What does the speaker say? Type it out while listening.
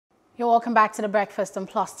You're welcome back to the Breakfast on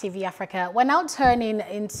Plus TV Africa. We're now turning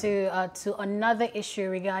into to another issue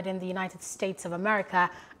regarding the United States of America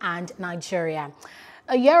and Nigeria.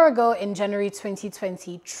 A year ago, in January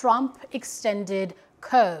 2020, Trump extended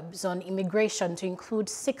curbs on immigration to include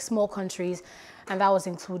 6 more countries, and that was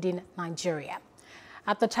including Nigeria.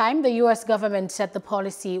 At the time, the U.S. government said the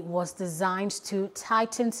policy was designed to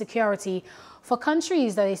tighten security for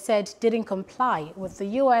countries that they said didn't comply with the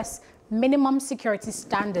U.S. minimum security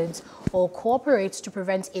standards or cooperate to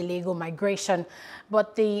prevent illegal migration.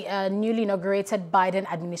 But the newly inaugurated Biden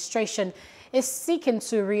administration is seeking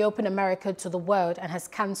to reopen America to the world and has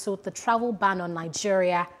cancelled the travel ban on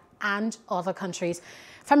Nigeria and other countries.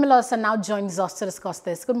 Femi Lawson now joins us to discuss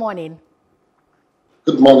this. Good morning.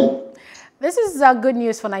 Good morning. This is good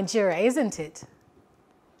news for Nigeria, isn't it?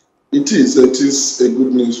 It is. It is a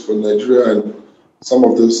good news for Nigeria and some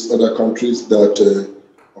of those other countries that,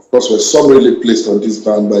 of course, were summarily placed on this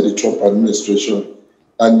ban by the Trump administration.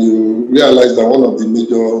 And you realize that one of the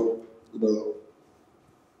major,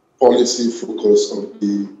 policy focus of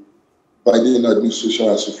the Biden administration,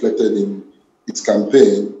 as reflected in its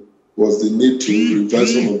campaign, was the need to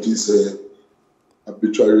revise some of these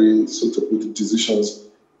arbitrary, so to put it, decisions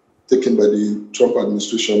taken by the Trump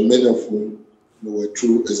administration, many of whom were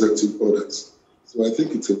through executive orders. So I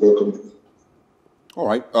think it's a welcome thing. All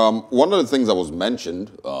right. One of the things that was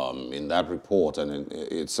mentioned in that report, and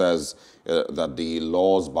it says that the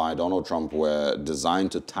laws by Donald Trump were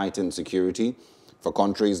designed to tighten security for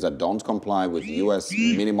countries that don't comply with U.S.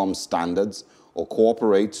 minimum standards or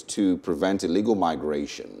cooperate to prevent illegal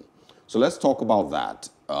migration. So let's talk about that.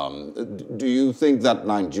 Do you think that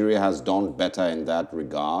Nigeria has done better in that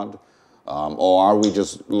regard? Or are we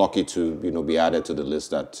just lucky to, be added to the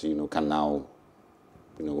list that, can now,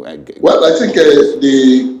 Well, I think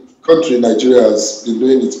the country, Nigeria, has been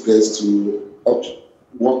doing its best to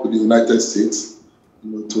work with the United States,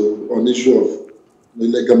 on issue of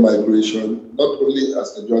illegal migration. Not only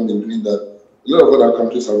has Nigeria been doing that, a lot of other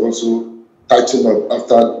countries have also tightened up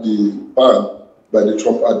after the ban by the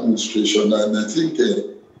Trump administration. And I think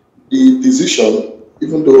the decision,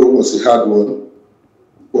 even though it was a hard one,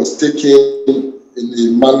 was taken in a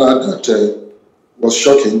manner that was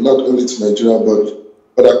shocking, not only to Nigeria, but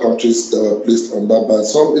other countries that were placed on that ban,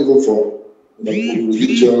 some even for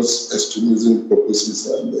religious extremism purposes.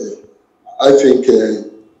 And I think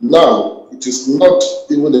now it is not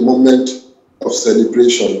even a moment of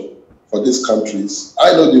celebration for these countries.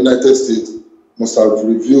 I know the United States must have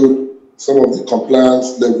reviewed some of the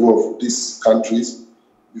compliance level of these countries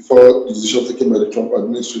before the decision taken by the Trump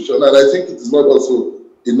administration. And I think it is not also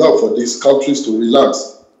enough for these countries to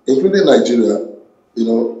relax, including Nigeria,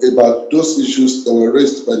 about those issues that were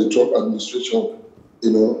raised by the Trump administration,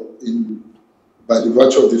 by the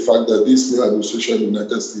virtue of the fact that this new administration in the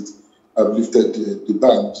United States have lifted the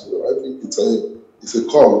ban. So I think it's a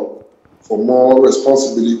call for more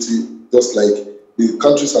responsibility, just like the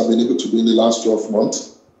countries have been able to do in the last 12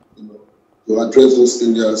 months, to address those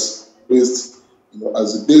areas raised,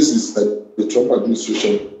 as the basis by the Trump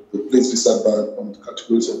administration to place visa ban on the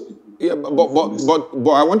categories of people. Yeah, but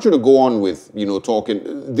I want you to go on with, talking.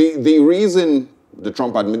 The reason the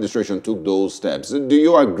Trump administration took those steps, do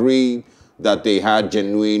you agree that they had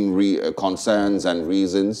genuine concerns and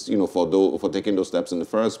reasons, for taking those steps in the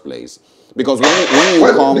first place? Because when you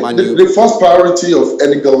come and the first priority of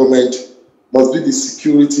any government must be the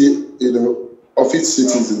security, of its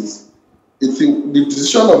citizens. The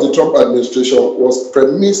decision of the Trump administration was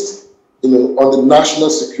premised, on the national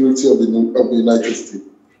security of the United States.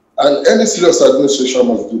 And any serious administration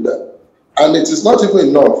must do that. And it is not even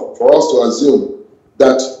enough for us to assume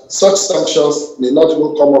that such sanctions may not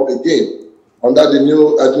even come up again under the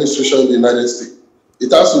new administration in the United States.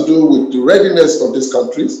 It has to do with the readiness of these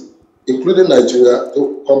countries, including Nigeria,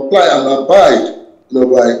 to comply and abide,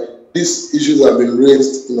 by these issues that have been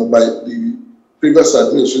raised, by the previous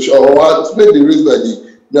administration, or has been raised by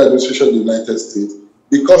the new administration in the United States,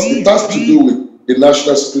 because it has to do with the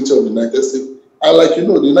national security of the United States. And like the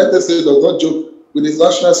United States does not joke with its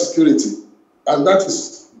national security. And that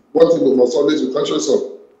is one thing we must always be conscious of.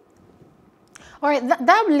 All right,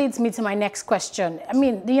 that leads me to my next question. I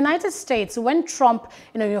mean, the United States, when Trump,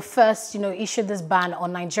 first, issued this ban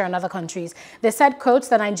on Nigeria and other countries, they said, quote,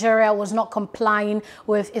 that Nigeria was not complying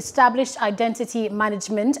with established identity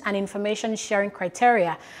management and information sharing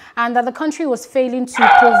criteria, and that the country was failing to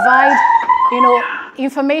provide,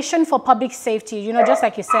 information for public safety. Just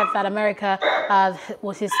like you said, that America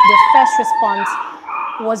was the first response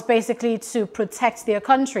was basically to protect their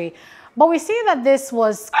country. But we see that this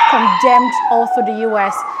was condemned all through the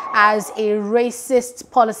U.S. as a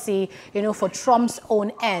racist policy, you know, for Trump's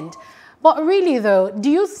own end. But really, though,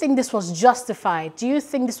 do you think this was justified? Do you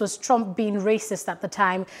think this was Trump being racist at the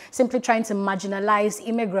time, simply trying to marginalize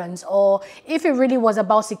immigrants, or if it really was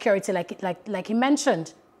about security, like he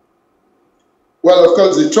mentioned? Well, of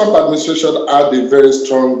course, the Trump administration had a very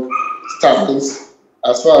strong stance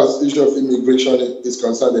as far as the issue of immigration is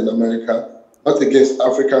concerned in America, not against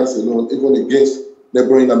Africans alone, even against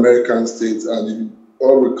neighboring American states. And you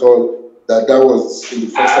all recall that that was in the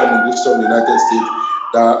first time in the history of the United States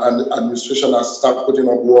that an administration has started putting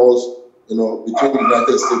up walls, you know, between the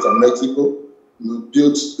United States and Mexico, you know,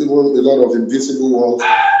 built even a lot of invisible walls,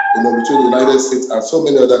 you know, between the United States and so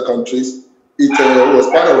many other countries. It was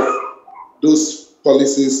part of those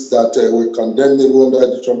policies that were condemnable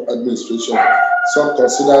under the Trump administration. Some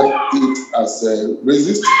considered it as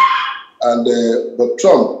racist, and but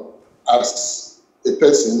Trump, as a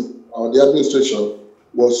person or the administration,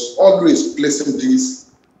 was always placing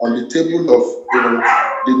this on the table of, you know,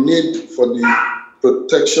 the need for the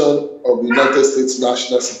protection of the United States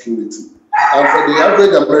national security. And for the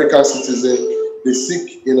average American citizen, they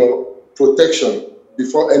seek, you know, protection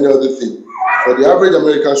before any other thing. For the average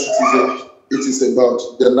American citizen, it is about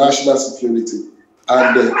the national security.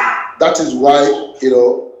 And that is why, you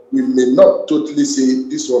know, we may not totally say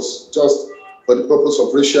this was just for the purpose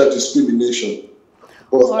of racial discrimination.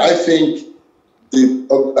 But I think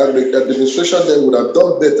the administration then would have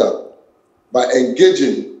done better by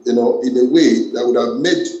engaging, you know, in a way that would have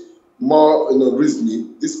made more, you know,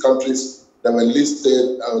 reasoning these countries that were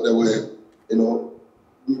listed, that were, you know,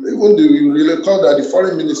 even do you really recall that the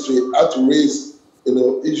foreign ministry had to raise, you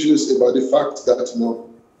know, issues about the fact that, you know,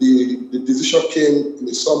 the decision came in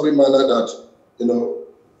a summary manner that, you know,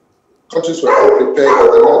 countries were not prepared and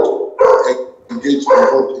were not engaged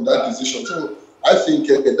involved in that decision. So I think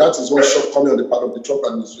that is one shortcoming on the part of the Trump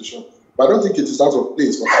administration. But I don't think it is out of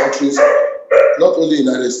place for countries, not only the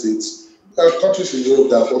United States, countries in Europe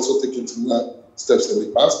that have also taken similar steps in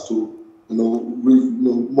the past to, you know,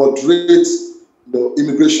 moderate, you know,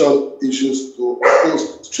 immigration issues, to of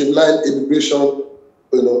course streamline immigration,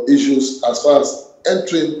 you know, issues as far as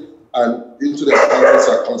entering and into the countries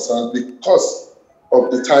are concerned, because of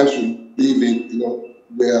the times we live in. You know,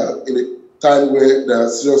 we are in a time where there are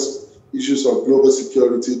serious issues of global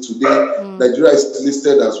security. Today, Nigeria is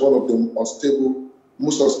listed as one of the most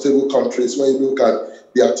unstable countries when you look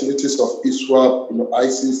at the activities of ISWAP, you know,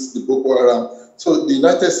 ISIS, the Boko Haram. So the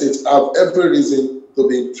United States have every reason to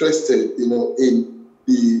be interested, you know, in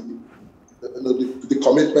the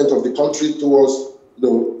commitment of the country towards, you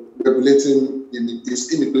know, regulating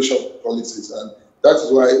its immigration policies. And that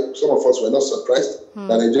is why some of us were not surprised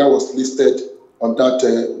that Nigeria was listed on that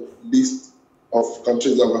list of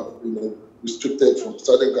countries that were, you know, restricted from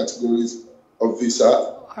certain categories of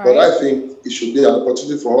visa. But I think it should be an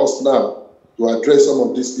opportunity for us now to address some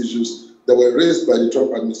of these issues that were raised by the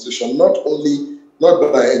Trump administration, not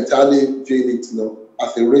by entirely viewing it, you know,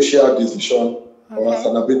 as a racial decision or as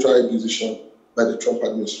an arbitrary decision by the Trump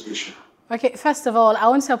administration. Okay, first of all, I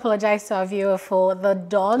want to apologize to our viewer for the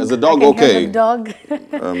dog. Is the dog okay? The dog.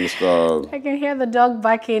 Mr. I can hear the dog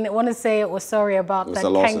barking. I want to say we're sorry about Mr. that.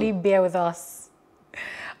 Lawson. Kindly bear with us.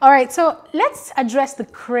 All right, so let's address the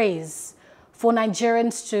craze for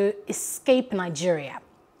Nigerians to escape Nigeria.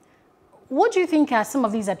 What do you think are some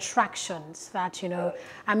of these attractions that, you know,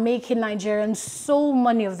 are making Nigerians, so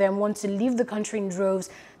many of them, want to leave the country in droves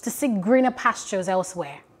to seek greener pastures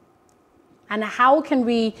elsewhere? And how can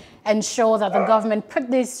we ensure that the government put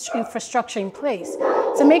this infrastructure in place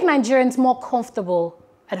to make Nigerians more comfortable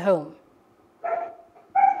at home?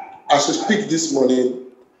 As we speak this morning,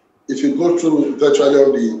 if you go through virtually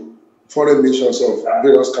all the foreign missions of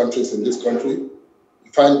various countries in this country,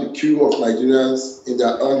 you find the queue of Nigerians in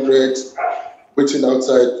their hundreds waiting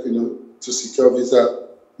outside, you know, to secure visa,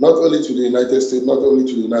 not only to the United States, not only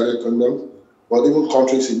to the United Kingdom, but even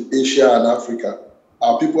countries in Asia and Africa.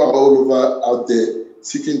 Our people are all over out there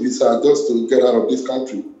seeking visa just to get out of this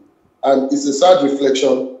country. And it's a sad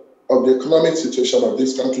reflection of the economic situation of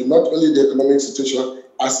this country, not only the economic situation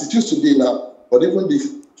as it used to be now, but even the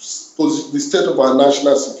state of our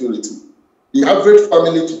national security. The average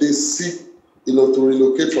family today seek, you know, to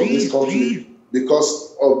relocate from this country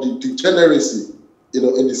because of the degeneracy, you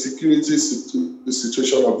know, in the security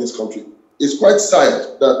situation of this country. It's quite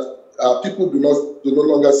sad that people do no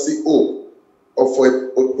longer see hope for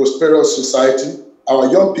a prosperous society.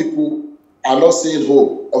 Our young people are not seeing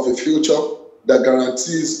hope of a future that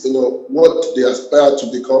guarantees, you know, what they aspire to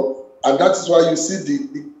become. And that is why you see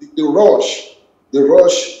the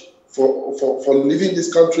rush for leaving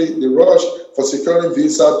this country, the rush for securing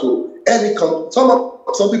visa to any country.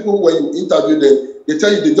 Some people, when you interview them, they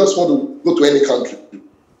tell you they just want to go to any country,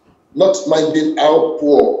 not minding how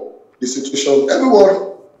poor the situation.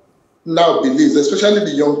 Everyone now believes, especially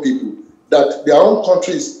the young people, that their own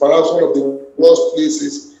country is perhaps one of the worst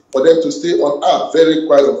places for them to stay on earth. Very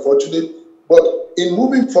quite unfortunate. But in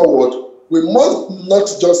moving forward, we must not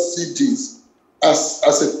just see this as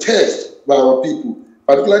a test by our people,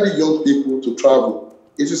 particularly young people, to travel.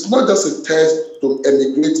 It is not just a test to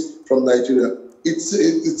emigrate from Nigeria.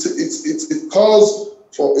 It calls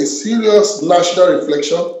for a serious national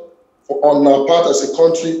reflection on our part as a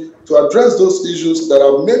country to address those issues that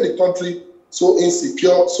have made the country so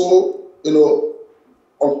insecure, so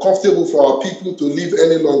uncomfortable for our people to live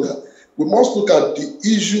any longer. We must look at the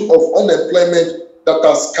issue of unemployment that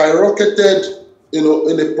has skyrocketed, in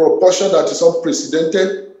a proportion that is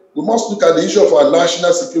unprecedented. We must look at the issue of our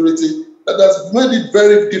national security that has made it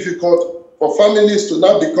very difficult for families to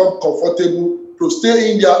now become comfortable to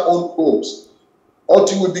stay in their own homes.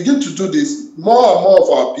 Until we begin to do this, more and more of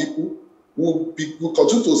our people will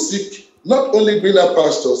continue to seek not only greener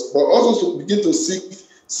pastures, but also to begin to seek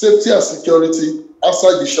safety and security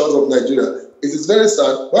outside the shores of Nigeria. It is very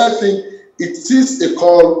sad, but I think it is a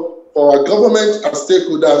call for our government and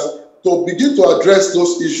stakeholders to begin to address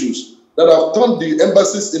those issues that have turned the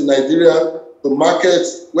embassies in Nigeria to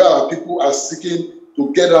markets where our people are seeking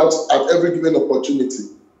to get out at every given opportunity.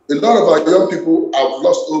 A lot of our young people have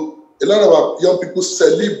lost hope. A lot of our young people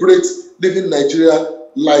celebrate living Nigeria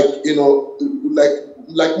like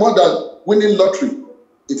more than winning lottery.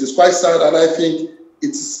 It is quite sad, and I think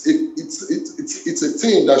it's a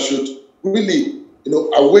thing that should really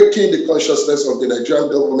awaken the consciousness of the Nigerian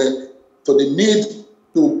government to the need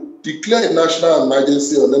to declare a national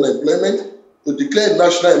emergency on unemployment, to declare a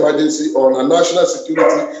national emergency on our national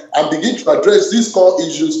security, and begin to address these core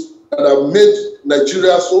issues that have made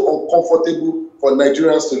Nigeria so uncomfortable for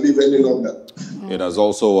Nigerians to live any longer. It has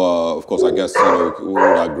also, of course, I guess we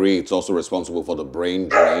would agree, it's also responsible for the brain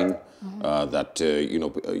drain that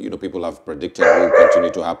people have predicted will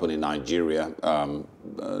continue to happen in Nigeria.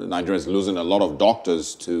 Nigeria is losing a lot of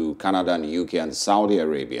doctors to Canada and UK and Saudi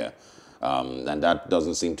Arabia, and that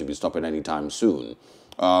doesn't seem to be stopping anytime soon.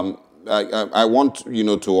 I want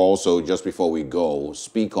to also, just before we go,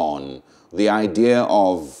 speak on the idea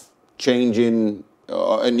of changing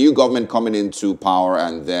a new government coming into power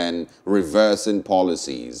and then reversing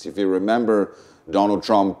policies. If you remember, Donald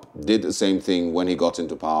Trump did the same thing when he got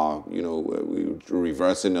into power,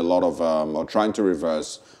 reversing a lot of, or trying to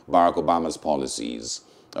reverse Barack Obama's policies.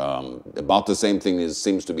 About the same thing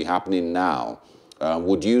seems to be happening now.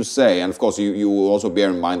 Would you say, and of course you will also bear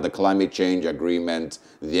in mind the climate change agreement,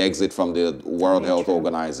 the exit from the World Health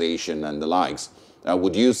Organization and the likes,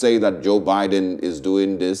 would you say that Joe Biden is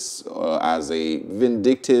doing this as a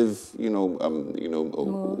vindictive,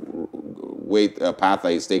 path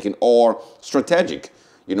that he's taking, or strategic?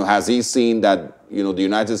 Has he seen that the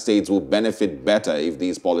United States will benefit better if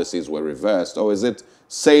these policies were reversed, or is it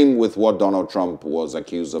same with what Donald Trump was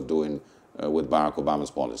accused of doing with Barack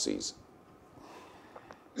Obama's policies?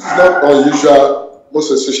 It's not unusual,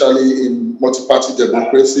 most especially in multi-party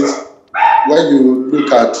democracies. When you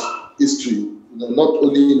look at history, not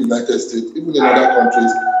only in the United States, even in other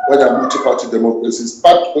countries where there are multi-party democracies,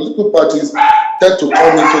 political parties tend to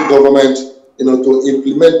come into government, to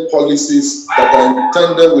implement policies that are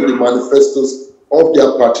intended with the manifestos of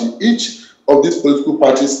their party. Each of these political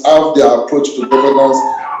parties have their approach to governance.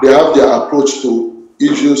 They have their approach to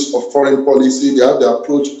issues of foreign policy. They have their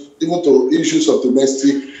approach even to issues of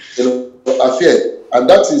domestic affairs. And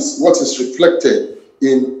that is what is reflected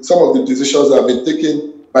in some of the decisions that have been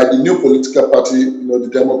taken by the new political party, the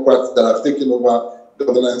Democrats that have taken over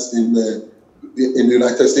governance in the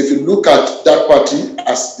United States. If you look at that party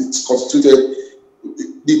as it's constituted,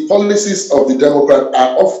 the policies of the Democrat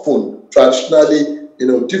are often traditionally,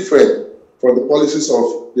 different from the policies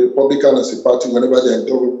of the Republican as a party whenever they're in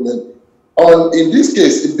government. In this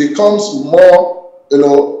case, it becomes more,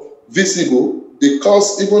 visible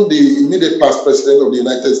because even the immediate past president of the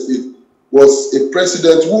United States was a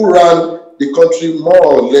president who ran the country more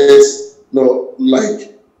or less,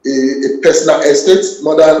 like a personal estate,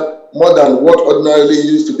 more than what ordinarily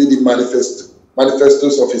used to be the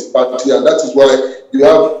manifestos of his party. And that is why you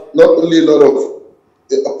have not only a lot of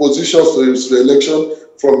oppositions to his re-election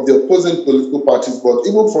from the opposing political parties, but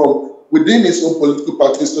even from within his own political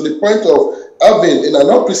parties, to the point of having, in an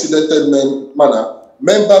unprecedented manner,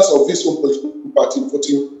 members of his own political party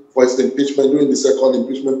voting for his impeachment during the second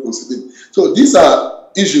impeachment proceeding. So these are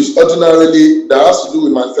issues ordinarily that has to do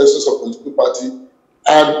with manifestos of political party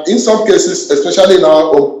And in some cases, especially in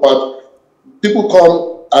our own part, people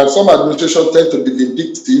come and some administrations tend to be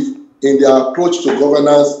vindictive in their approach to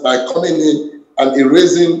governance by coming in and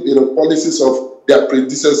erasing, policies of their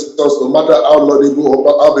predecessors, no matter how laudable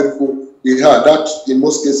or how beautiful they are. That, in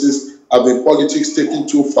most cases, have been politics taken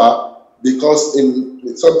too far, because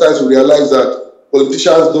sometimes we realize that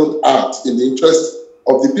politicians don't act in the interest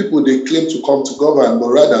of the people they claim to come to govern, but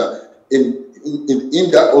rather in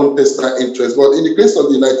their own personal interest. But in the case of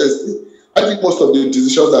the United States, I think most of the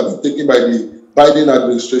decisions that have been taken by the Biden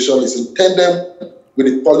administration is in tandem with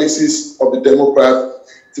the policies of the Democratic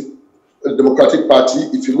Party.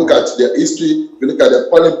 If you look at their history, if you look at their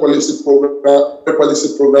foreign policy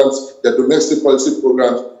programs, their domestic policy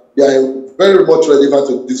programs, they are very much relevant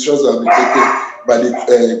to decisions that have been taken by the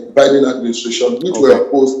Biden administration, which were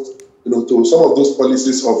opposed, to some of those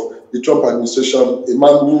policies of the Trump administration. A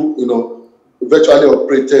man who, virtually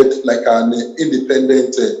operated like an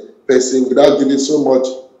independent person without giving so much,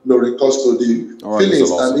 recourse to the feelings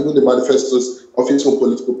and even the manifestos of his own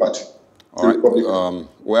political party. All right.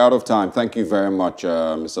 We're out of time. Thank you very much,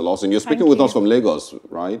 Mr. Lawson. You're speaking with us from Lagos,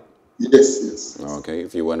 right? Yes. Okay.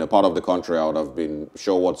 If you were in a part of the country, I would have been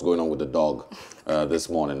sure what's going on with the dog this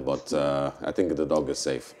morning, but I think the dog is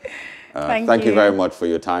safe. Thank you very much for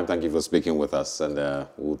your time. Thank you for speaking with us, and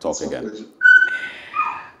we'll talk again.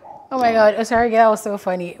 Oh my God, oh, sorry, that was so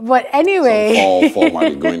funny. But anyway. All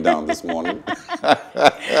formally going down this morning.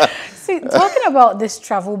 See, talking about this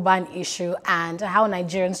travel ban issue and how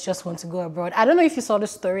Nigerians just want to go abroad. I don't know if you saw the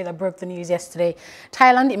story that broke the news yesterday.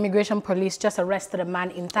 Thailand immigration police just arrested a man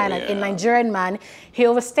in Thailand, a Nigerian man. He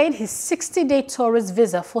overstayed his 60-day tourist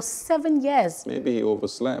visa for 7 years. Maybe he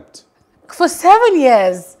overslept. For 7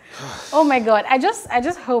 years. Oh my God. I just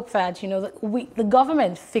hope that, the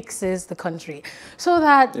government fixes the country so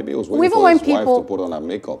that maybe it was waiting for his wife to put on her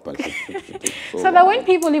makeup and so that when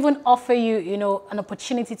people even offer you, an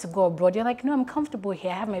opportunity to go abroad, you're like, no, I'm comfortable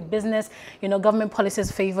here. I have my business. Government policies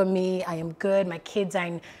favor me. I am good. My kids are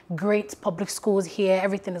in great public schools here.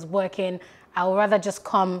 Everything is working. I would rather just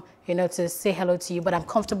come, to say hello to you, but I'm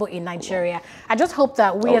comfortable in Nigeria. I just hope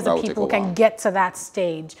that we as a people can get to that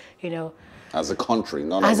stage, As a country,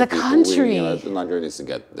 not as a country. Nigeria needs to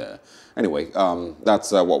get there. Anyway,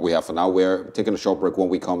 that's what we have for now. We're taking a short break. When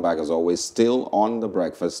we come back, as always, still on The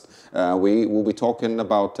Breakfast, we will be talking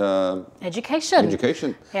about education.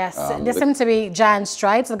 Education. Yes, there seem to be giant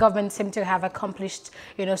strides. The government seem to have accomplished,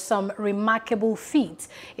 some remarkable feats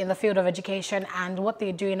in the field of education and what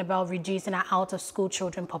they're doing about reducing our out-of-school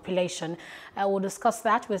children population. We'll discuss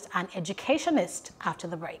that with an educationist after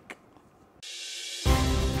the break.